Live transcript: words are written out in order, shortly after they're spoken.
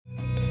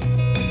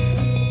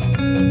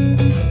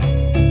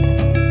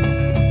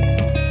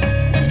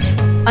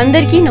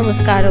అందరికీ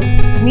నమస్కారం.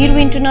 మీరు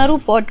వింటున్నారు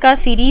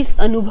podcast series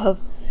Anubhav,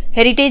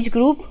 heritage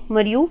group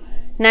మరియు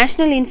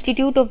national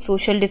institute of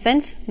social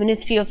defence,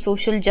 ministry of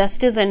social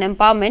justice and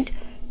empowerment,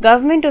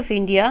 government of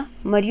India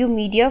మరియు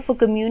media for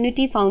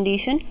community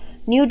foundation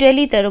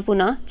New Delhi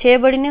తరపున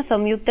చేయబడిన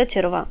సంయుక్త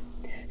చొరవ.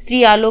 శ్రీ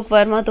ఆలోక్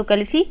వర్మతో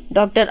కలిసి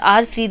డాక్టర్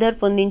ఆర్ శ్రీధర్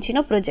పొందించిన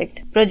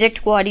ప్రాజెక్ట్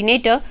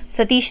కోఆర్డినేటర్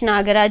సతీష్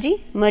నాగరాజీ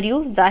మరియు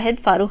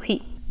జాహిద్ ఫారూఖీ.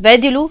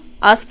 వైద్యులు,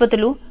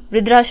 ఆసుపత్రులు,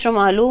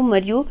 వృద్ధాశ్రమాలు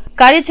మరియు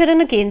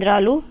కార్యాచరణ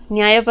కేంద్రాలు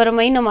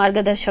న్యాయపరమైన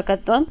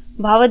మార్గదర్శకత్వం,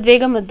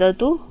 భావోద్వేగ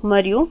మద్దతు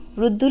మరియు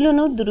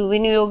వృద్ధులను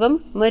దుర్వినియోగం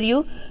మరియు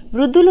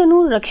వృద్ధులను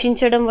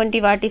రక్షించడం వంటి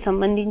వాటి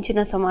సంబంధించిన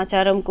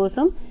సమాచారం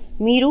కోసం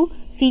మీరు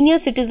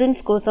సీనియర్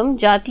సిటిజన్స్ కోసం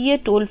జాతీయ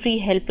toll free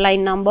help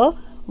line number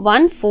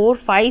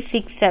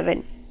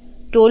 14567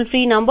 toll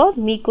free number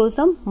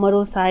మీకోసం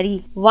మరోసారి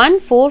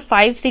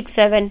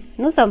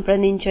 14567ను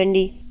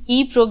సంప్రదించండి. ఈ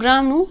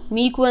ప్రోగ్రాంను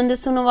మీకు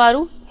అందిస్తున్న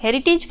వారు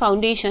హెరిటేజ్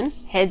ఫౌండేషన్,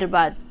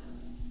 హైదరాబాద్.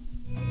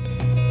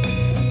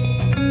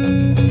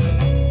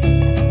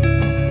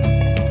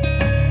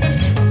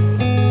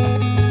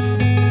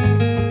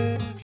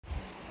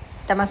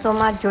 తమసోమ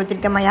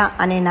జ్యోతిర్గమయ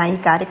అనే నా ఈ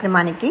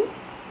కార్యక్రమానికి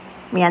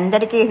మీ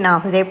అందరికీ నా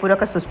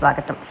హృదయపూర్వక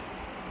సుస్వాగతం.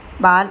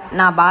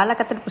 నా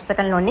బాలకథల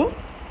పుస్తకంలోని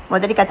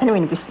మొదటి కథను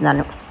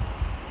వినిపిస్తున్నాను.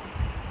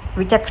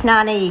 విచక్షణ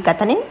అనే ఈ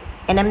కథని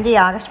 8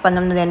 ఆగస్టు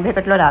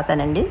 1981లో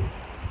రాశానండి.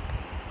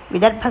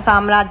 విదర్భ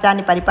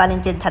సామ్రాజ్యాన్ని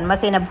పరిపాలించే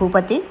ధర్మసేన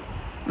భూపతి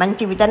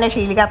మంచి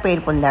వితరణశీలిగా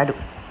పేరు పొందాడు.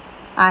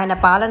 ఆయన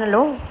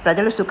పాలనలో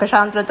ప్రజలు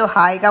సుఖశాంతులతో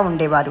హాయిగా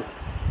ఉండేవారు.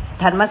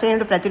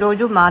 ధర్మసేనుడు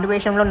ప్రతిరోజు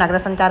మారువేషంలో నగర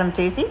సంచారం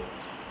చేసి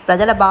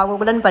ప్రజల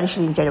బాగోగులను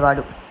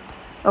పరిశీలించేవాడు.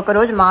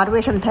 ఒకరోజు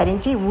మారువేషం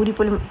ధరించి ఊరి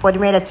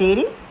పొలిమేర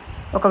చేరి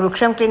ఒక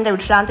వృక్షం క్రింద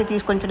విశ్రాంతి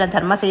తీసుకొంటున్న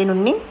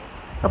ధర్మసేనుణ్ణి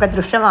ఒక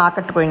దృశ్యం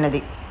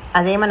ఆకట్టుకున్నది.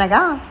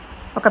 అదేమనగా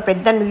ఒక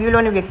పెద్ద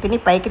నుయ్యులోని వ్యక్తిని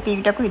పైకి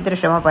తీయుటకు ఇద్దరు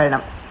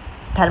శ్రమపడడం.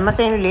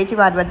 ధర్మసేను లేచి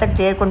వారి వద్దకు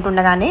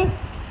చేరుకుంటుండగానే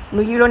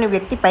నుయ్యులోని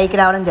వ్యక్తి పైకి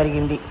రావడం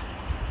జరిగింది.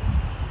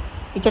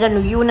 ఇచ్చట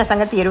నుయ్యి ఉన్న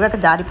సంగతి ఎరుగక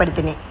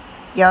దారిపడితిని.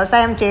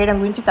 వ్యవసాయం చేయడం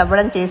గురించి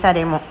తవ్వడం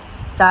చేశారేమో.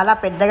 చాలా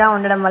పెద్దగా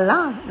ఉండడం వల్ల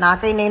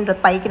నాకై నేను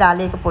పైకి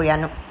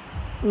రాలేకపోయాను.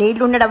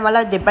 నీళ్లు ఉండడం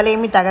వల్ల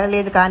దెబ్బలేమీ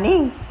తగలలేదు, కానీ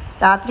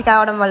రాత్రి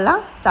కావడం వల్ల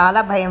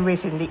చాలా భయం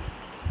వేసింది.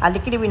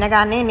 అలికిడి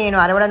వినగానే నేను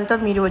అరవడంతో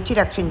మీరు వచ్చి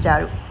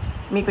రక్షించారు.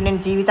 మీకు నేను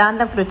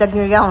జీవితాంతం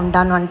కృతజ్ఞుడిగా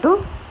ఉంటాను అంటూ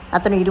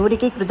అతను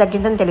ఇరువురికి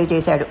కృతజ్ఞతను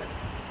తెలియజేశాడు.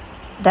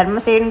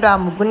 ధర్మసేనుడు ఆ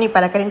ముగ్గురిని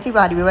పలకరించి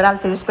వారి వివరాలు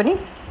తెలుసుకుని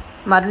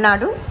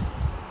మరునాడు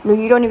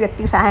నుయ్యిలోని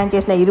వ్యక్తికి సహాయం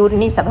చేసిన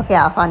ఇరువురిని సభకి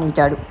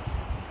ఆహ్వానించాడు.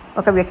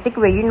 ఒక వ్యక్తికి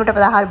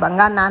 1116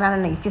 బంగారు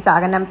నాణాలను ఇచ్చి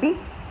సాగనంపి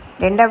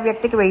రెండవ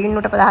వ్యక్తికి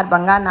 1116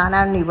 బంగారు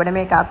నాణాలను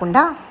ఇవ్వడమే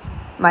కాకుండా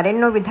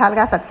మరెన్నో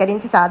విధాలుగా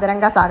సత్కరించి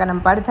సాదరంగా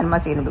సాగనంపాడు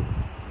ధర్మసేనుడు.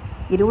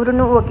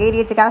 ఇరువురును ఒకే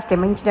రీతిగా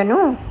శ్రమించినను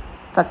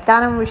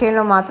సత్కారం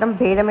విషయంలో మాత్రం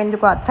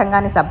భేదమెందుకు అర్థం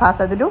కాని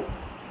సభాసదులు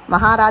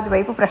మహారాజు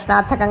వైపు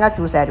ప్రశ్నార్థకంగా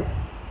చూశారు.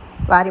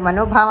 వారి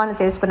మనోభావాన్ని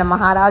తెలుసుకున్న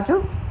మహారాజు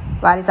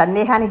వారి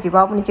సందేహాన్ని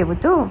జవాబుని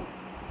చెబుతూ,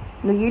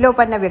 నుయ్యిలో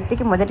పడిన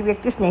వ్యక్తికి మొదటి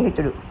వ్యక్తి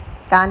స్నేహితుడు,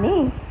 కానీ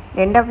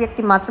రెండవ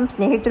వ్యక్తి మాత్రం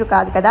స్నేహితుడు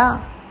కాదు కదా.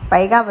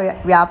 పైగా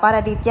వ్యాపార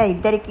రీత్యా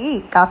ఇద్దరికీ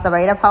కాస్త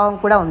వైరభావం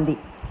కూడా ఉంది.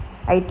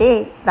 అయితే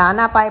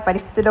ప్రాణాపాయ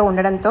పరిస్థితిలో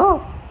ఉండడంతో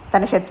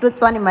తన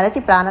శత్రుత్వాన్ని మరచి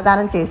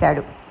ప్రాణదానం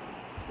చేశాడు.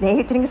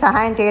 స్నేహితునికి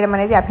సహాయం చేయడం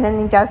అనేది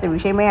అభినందించాల్సిన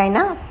విషయమే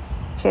అయినా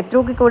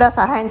శత్రువుకి కూడా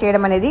సహాయం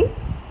చేయడం అనేది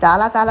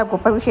చాలా చాలా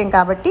గొప్ప విషయం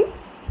కాబట్టి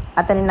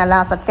అతనిని అలా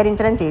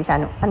సత్కరించడం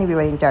చేశాను అని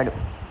వివరించాడు.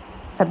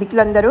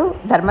 సభికులందరూ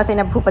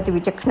ధర్మసేన భూపతి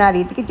విచక్షణ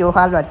రీతికి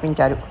జోహాలు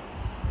అర్పించారు.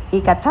 ఈ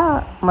కథ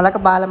మొలక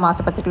బాల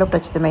మాసపత్రికలో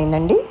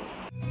ప్రచురితమైందండి.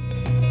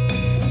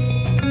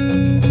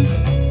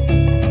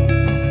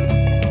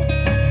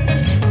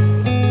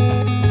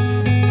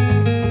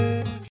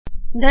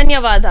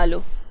 ధన్యవాదాలు.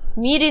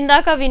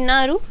 మీరిందాక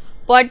విన్నారు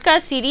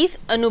podcast series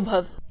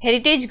Anubhav,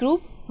 heritage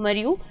group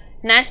మరియు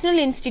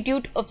national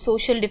institute of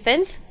social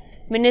defence,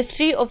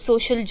 ministry of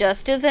social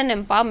justice and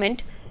empowerment,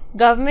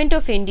 government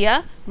of India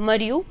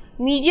మరియు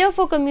media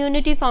for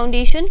community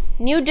foundation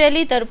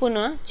New Delhi తరపున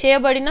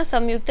చేయబడిన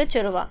సంయుక్త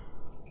చొరవ.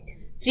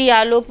 శ్రీ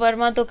ఆలోక్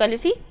వర్మతో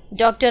కలిసి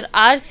డాక్టర్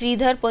ఆర్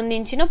శ్రీధర్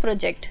పొందించిన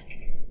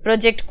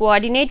ప్రాజెక్ట్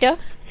కోఆర్డినేటర్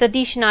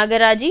సతీష్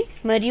నాగరాజీ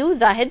మరియు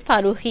జాహిద్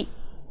ఫారూఖీ.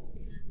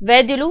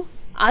 వైద్యులు,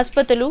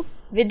 ఆసుపత్రులు,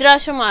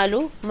 వృద్ధాశ్రమాలు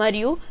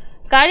మరియు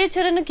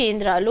కార్యాచరణ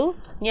కేంద్రాలు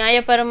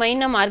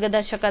న్యాయపరమైన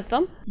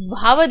మార్గదర్శకత్వం,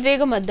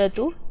 భావోద్వేగ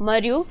మద్దతు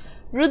మరియు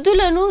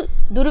వృద్ధులను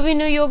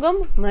దుర్వినియోగం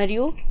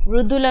మరియు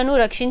వృద్ధులను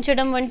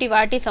రక్షించడం వంటి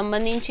వాటి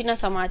సంబంధించిన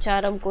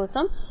సమాచారం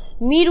కోసం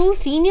మీరు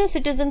సీనియర్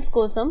సిటిజన్స్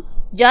కోసం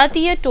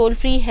జాతీయ toll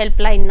free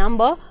helpline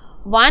number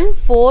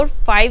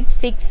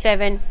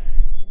 14567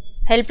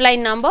 help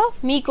line number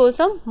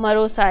మీకోసం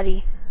మరోసారి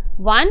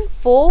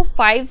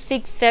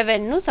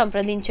 14567ను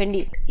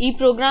సంప్రదించండి. ఈ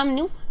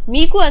ప్రోగ్రాంను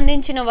మీకు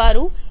అందించిన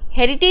వారు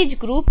హెరిటేజ్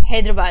గ్రూప్,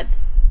 హైదరాబాద్.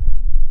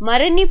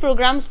 మరిన్ని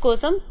ప్రోగ్రామ్స్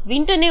కోసం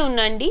వింటూనే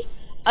ఉండండి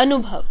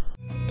అనుభవ్.